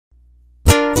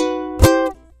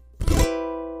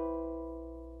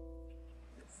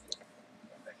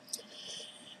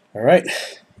All right,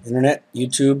 Internet,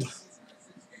 YouTube,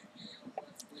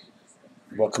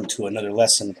 welcome to another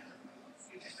lesson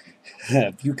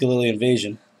of ukulele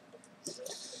invasion.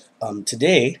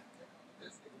 Today,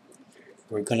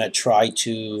 we're going to try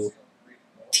to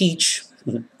teach,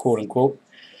 quote unquote,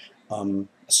 a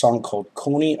song called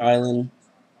Coney Island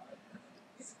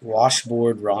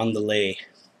Washboard Roundelay.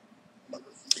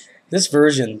 This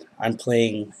version I'm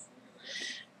playing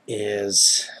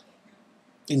is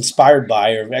inspired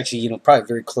by, or actually, probably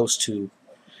very close to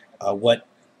what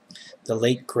the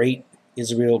late, great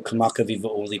Israel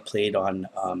Kamakawiwo'ole played on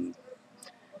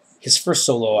his first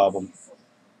solo album.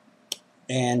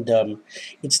 And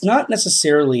it's not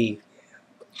necessarily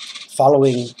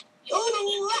following.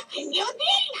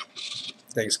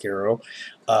 Thanks, Keroro.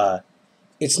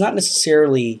 It's not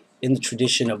necessarily in the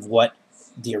tradition of what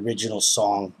the original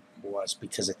song was,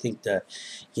 because I think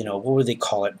what would they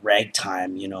call it?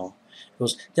 Ragtime, It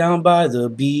goes, down by the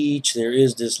beach, there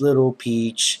is this little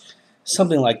peach,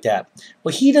 something like that.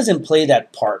 Well, he doesn't play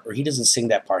that part, or he doesn't sing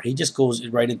that part. He just goes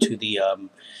right into the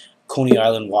Coney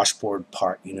Island washboard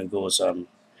part. Goes,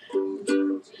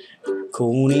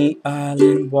 Coney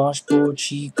Island washboard,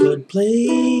 she could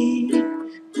play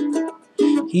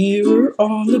here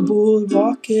on the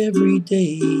boardwalk every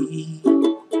day.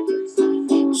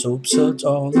 Soapsuds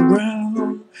all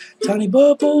around, tiny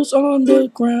bubbles on the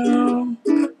ground.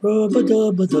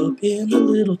 Rub-a-dub-a-dub in a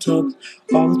little tub,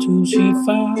 all the tools she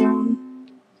found.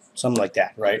 Something like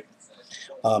that, right?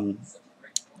 The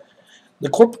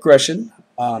chord progression,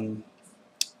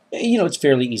 it's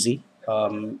fairly easy.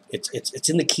 It's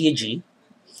in the key of G,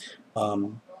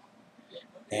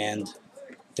 and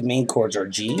the main chords are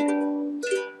G.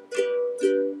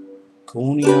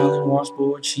 Coney Island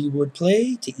washboard, she would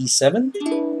play to E7.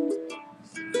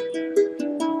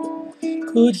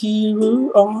 Could hear her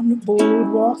on the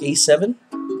boardwalk, A7,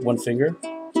 one finger.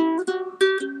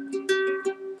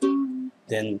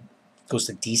 Then goes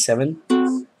to D7.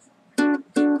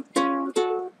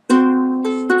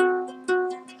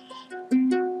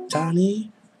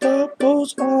 Tiny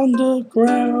bubbles on the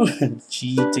ground,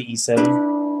 G to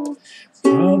E7.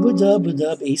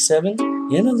 Rub-a-dub-a-dub, A7,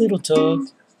 in a little tub.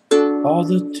 All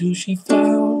the two she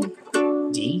found,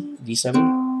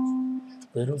 D7.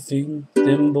 Little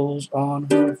thimbles on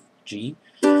her, G.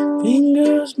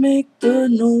 Fingers make the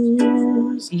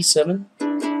noise, E7.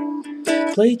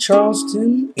 Play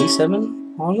Charleston,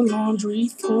 A7, on the laundry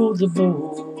for the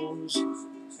boys.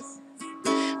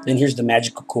 Then here's the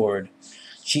magical chord.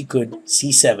 She could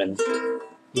C7.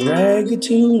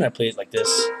 Rag-a-tune, I play it like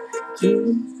this.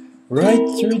 Tune, right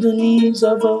through the knees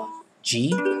of a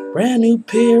G. Brand new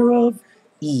pair of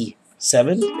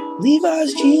E7.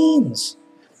 Levi's jeans.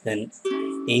 Then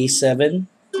A7,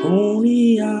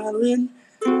 Coney Island,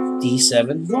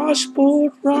 D7,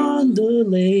 washboard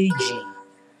roundelay, G.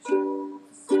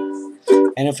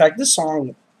 And in fact, this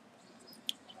song,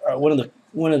 one of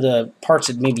the parts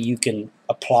that maybe you can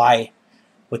apply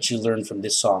what you learned from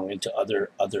this song into other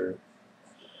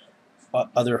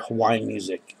Hawaiian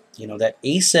music. That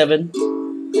A7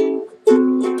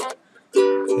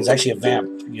 is actually a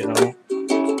vamp.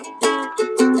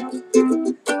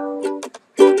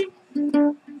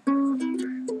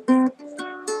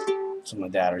 Something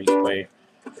like that, or you can play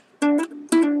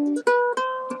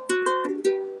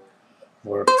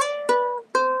or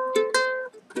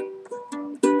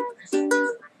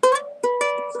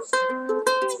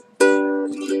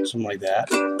something like that.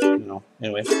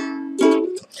 Anyway.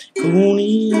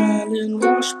 Coney Island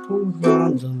washboard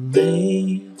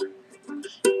roundelay.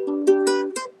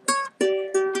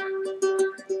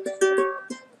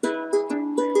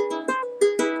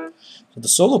 So the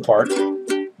solo part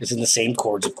is in the same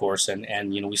chords, of course, and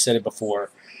we said it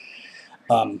before.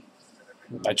 I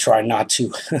try not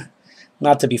to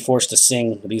not to be forced to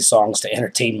sing these songs to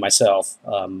entertain myself.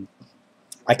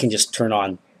 I can just turn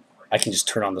on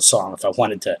the song if I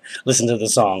wanted to listen to the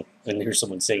song and hear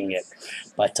someone singing it.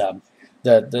 But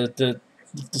the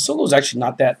solo is actually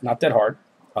not that hard.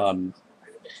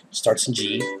 Starts in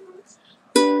G,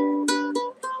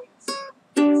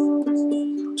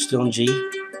 still in G,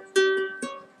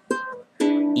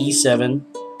 E7,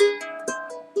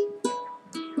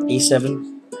 A7.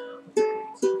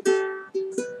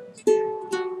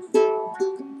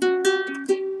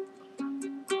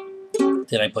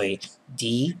 Then I play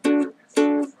D, and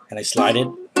I slide it.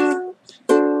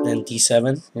 Then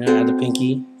D7, add the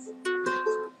pinky.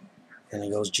 Then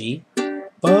it goes G.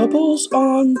 Bubbles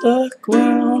on the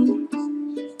ground.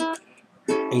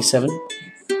 A7.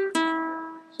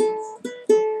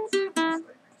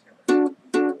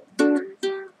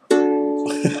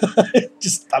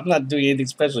 I'm not doing anything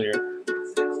special here.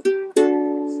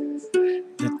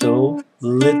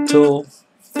 little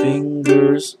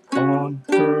fingers on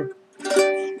her.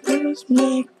 Let's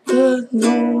make the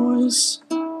noise.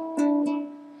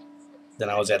 Then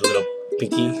I was at a little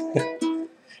pinky.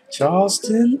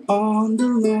 Charleston on the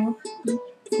lawn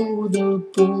for the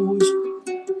boys.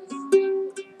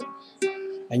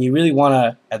 And you really want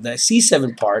to, at the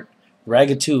C7 part,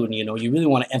 ragatune, you know, you really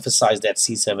want to emphasize that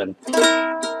C7.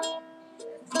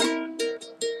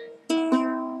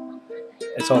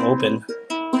 It's all open.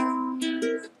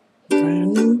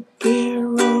 Brand new pair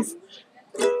of.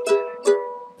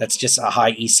 That's just a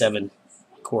high E7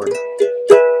 chord.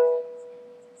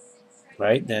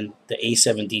 Right? Then the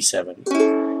A7, D7.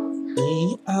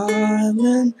 The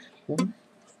island.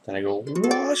 Then I go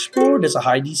washboard. There's a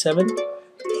high D7.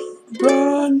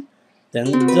 Run.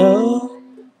 Then the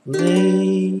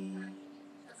lay.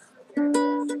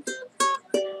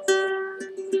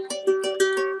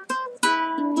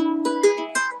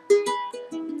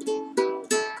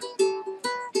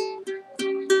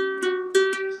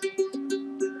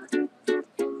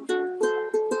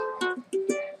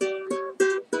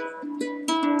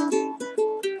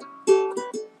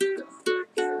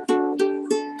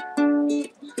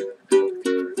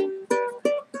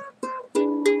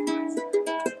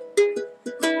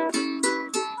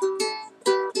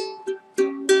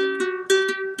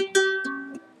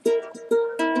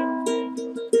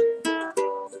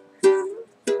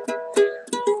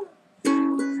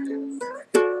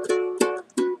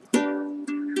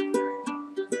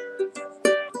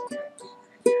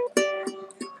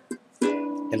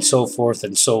 And so forth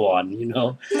and so on, you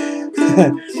know.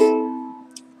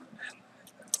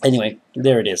 Anyway,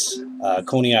 there it is.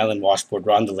 Coney Island Washboard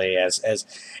Roundelay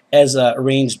as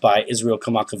arranged by Israel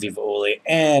Kamakawiwo'ole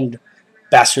and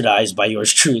bastardized by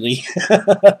yours truly.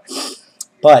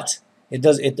 But it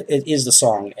is the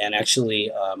song, and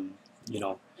actually, you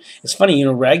know, it's funny, you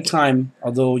know, ragtime,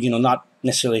 although, you know, not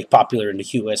necessarily popular in the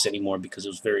U.S. anymore because it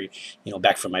was very, you know,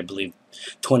 back from, I believe,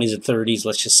 20s and 30s,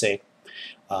 let's just say.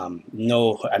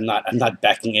 No, I'm not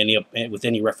backing any up with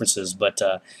any references, but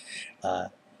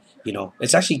you know,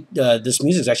 it's actually this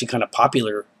music is actually kind of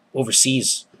popular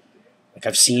overseas. Like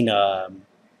I've seen some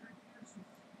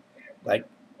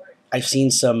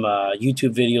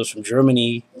YouTube videos from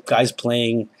Germany, guys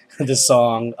playing this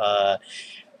song.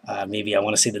 Maybe I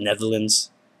want to say the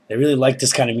Netherlands. They really like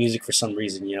this kind of music for some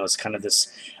reason. You know, it's kind of this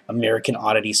American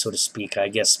oddity, so to speak. I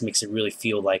guess makes it really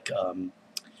feel like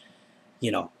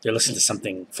you know, they're listening to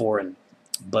something foreign.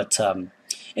 But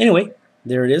anyway,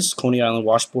 there it is, Coney Island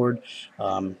Washboard.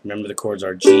 Remember the chords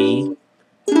are G,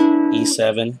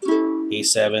 E7,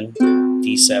 A7,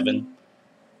 D7,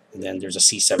 and then there's a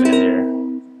C7 in there.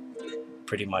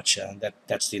 Pretty much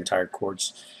that's the entire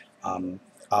chords.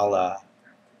 I'll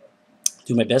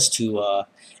do my best to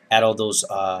add all those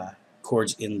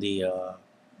chords in the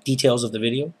details of the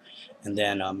video, and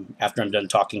then after I'm done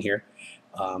talking here,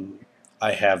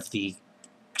 I have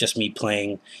just me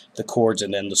playing the chords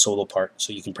and then the solo part,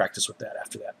 so you can practice with that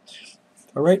after that.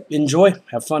 All right, enjoy,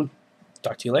 have fun.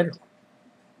 Talk to you later.